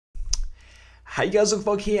Hey guys,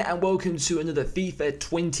 Vlog here and welcome to another FIFA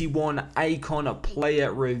 21 Icon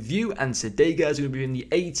player review. And today guys, we're going to be doing the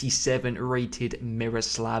 87 rated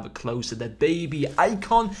Miroslav Klose, the baby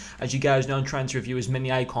icon. As you guys know, I'm trying to review as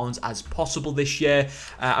many icons as possible this year.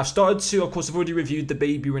 I've started to, of course, I've already reviewed the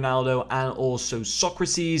baby Ronaldo and also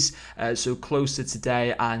Socrates. So Klose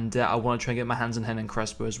today, and I want to try and get my hands on Hernan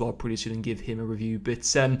Crespo as well pretty soon and give him a review. But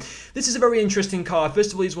this is a very interesting card.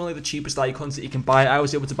 First of all, he's one of the cheapest icons that you can buy. I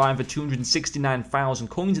was able to buy him for 269,000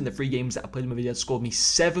 coins in the 3 games that I played him with. He had scored me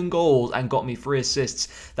 7 goals and got me 3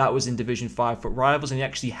 assists. That was in Division 5 for Rivals, and he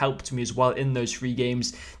actually helped me as well in those 3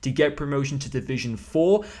 games to get promotion to Division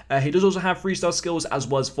 4. He does also have 3-star skills as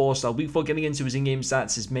well as 4-star. Before getting into his in-game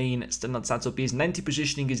stats, his main standard stats will be his 90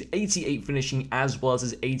 positioning, his 88 finishing, as well as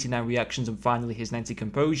his 89 reactions, and finally his 90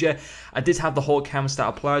 composure. I did have the whole cam stat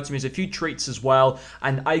applied to me. There's a few traits as well,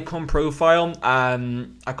 and icon profile.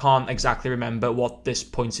 I can't exactly remember what this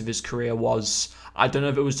point of his career was. I don't know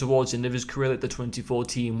if it was towards the end of his career, like the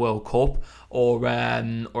 2014 World Cup, or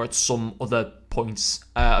at some other points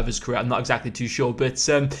of his career. I'm not exactly too sure, but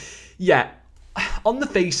yeah, on the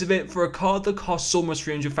face of it, for a card that costs almost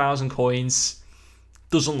 300,000 coins,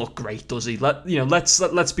 doesn't look great, does he?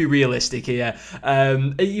 Let's be realistic here.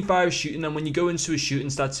 85 shooting, and when you go into his shooting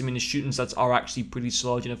stats, I mean, his shooting stats are actually pretty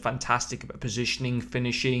solid. You know, fantastic at positioning,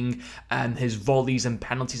 finishing, and his volleys and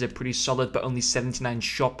penalties are pretty solid, but only 79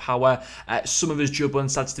 shot power. Some of his dribbling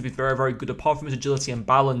stats to be very, very good. Apart from his agility and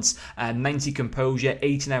balance, 90 composure,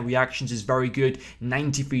 89 reactions is very good.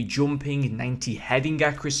 93 jumping, 90 heading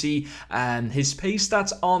accuracy. His pace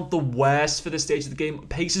stats aren't the worst for this stage of the game.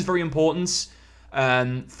 Pace is very important.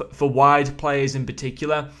 For wide players in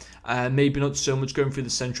particular, maybe not so much going through the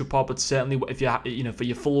central part, but certainly if you for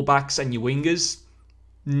your fullbacks and your wingers,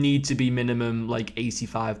 need to be minimum like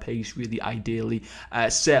 85 pace, really ideally.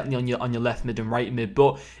 Certainly on your left mid and right mid.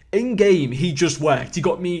 But in game, he just worked. He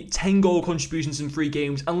got me 10 goal contributions in 3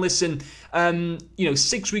 games. And listen,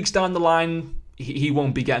 6 weeks down the line, he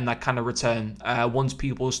won't be getting that kind of return. Once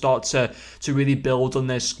people start to really build on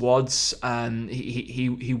their squads,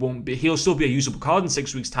 he won't be. He'll still be a usable card in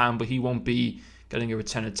 6 weeks' time, but he won't be getting a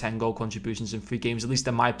return of 10 goal contributions in 3 games, at least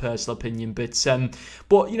in my personal opinion. But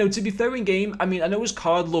to be fair in game, I mean, I know his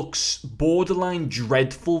card looks borderline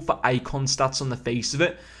dreadful for icon stats on the face of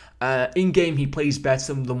it. In game, he plays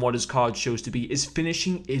better than what his card shows to be. His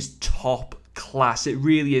finishing is top class. It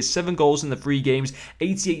really is. 7 goals in the 3 games,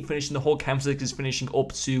 88 finishing. The whole counter is finishing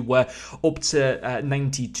up to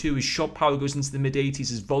 92. His shot power goes into the mid 80s.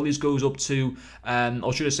 His volleys goes up to,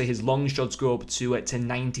 or should I say, his long shots go up to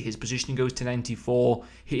 90. His positioning goes to 94.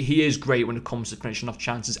 He is great when it comes to finishing off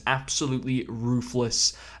chances. Absolutely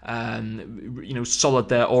ruthless. Solid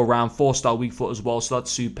there all around. 4-star weak foot as well, so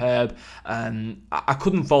that's superb. I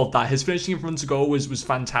couldn't fault that. His finishing in front of goal was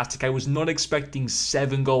fantastic. I was not expecting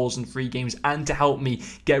 7 goals in 3 games and to help me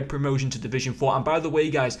get promotion to Division 4. And by the way,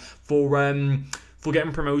 guys, for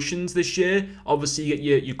getting promotions this year, obviously you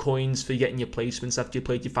get your coins for getting your placements after you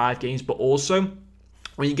played your 5 games, but also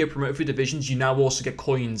when you get promoted through divisions, you now also get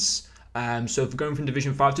coins. So if you're going from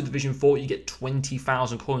Division 5 to Division 4, you get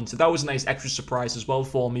 20,000 coins. So that was a nice extra surprise as well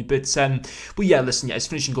for me. But yeah, listen, his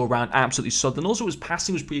finishing go around absolutely solid, and also his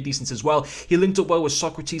passing was pretty decent as well. He linked up well with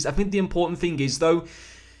Socrates. I think the important thing is, though,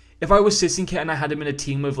 if I was sitting here and I had him in a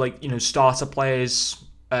team of starter players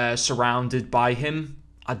surrounded by him,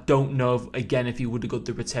 I don't know if he would have got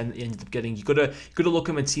the return that he ended up getting. You gotta look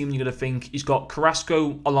at a team and you gotta think he's got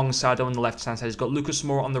Carrasco alongside him on the left hand side. He's got Lucas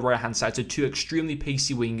Moura on the right hand side. So 2 extremely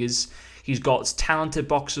pacey wingers. He's got talented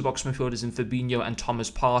box-to-box midfielders in Fabinho and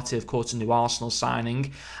Thomas Partey, of course, a new Arsenal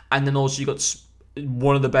signing, and then also you got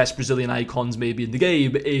one of the best Brazilian icons maybe in the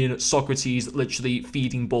game in Socrates, literally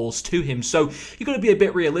feeding balls to him. So you've got to be a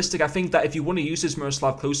bit realistic. I think that if you want to use this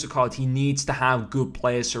Miroslav Klose card, he needs to have good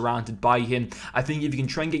players surrounded by him. I think if you can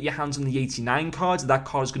try and get your hands on the 89 cards, that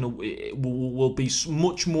card is will be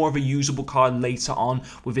much more of a usable card later on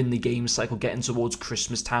within the game cycle, getting towards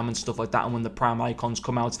Christmas time and stuff like that. And when the prime icons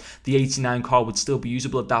come out, the 89 card would still be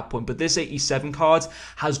usable at that point. But this 87 card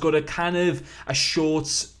has got a kind of a short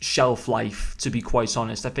shelf life, to be quite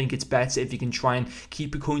honest. I think it's better if you can try and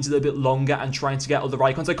keep your coins a little bit longer and trying to get other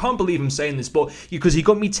icons. I can't believe I'm saying this, but because he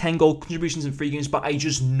got me 10 goal contributions in 3 games, but I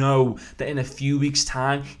just know that in a few weeks'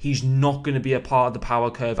 time, he's not going to be a part of the power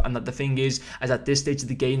curve. And that the thing is at this stage of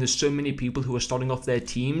the game, there's so many people who are starting off their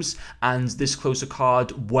teams, and this closer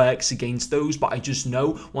card works against those. But I just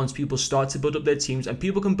know once people start to build up their teams, and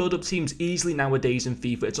people can build up teams easily nowadays in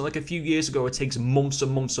FIFA. It's not like a few years ago, it takes months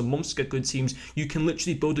and months and months to get good teams. You can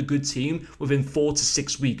literally build a good team within 4 to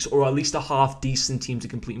 6 weeks, or at least a half decent team to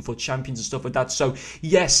complete in for champions and stuff like that. So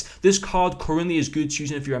yes, this card currently is good to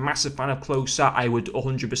use, and if you're a massive fan of Klose, I would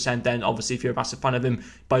 100% then, obviously if you're a massive fan of him,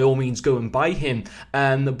 by all means go and buy him.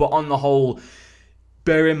 But on the whole,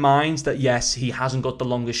 bear in mind that yes, he hasn't got the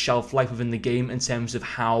longest shelf life within the game in terms of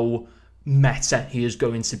how meta he is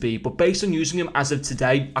going to be, but based on using him as of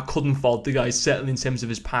today, I couldn't fault the guy, certainly in terms of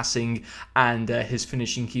his passing and his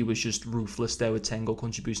finishing. He was just ruthless there with 10 goal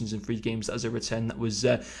contributions in 3 games as a return. That was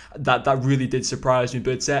that really did surprise me.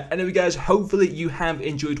 But anyway guys, hopefully you have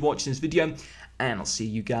enjoyed watching this video, and I'll see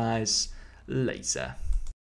you guys later.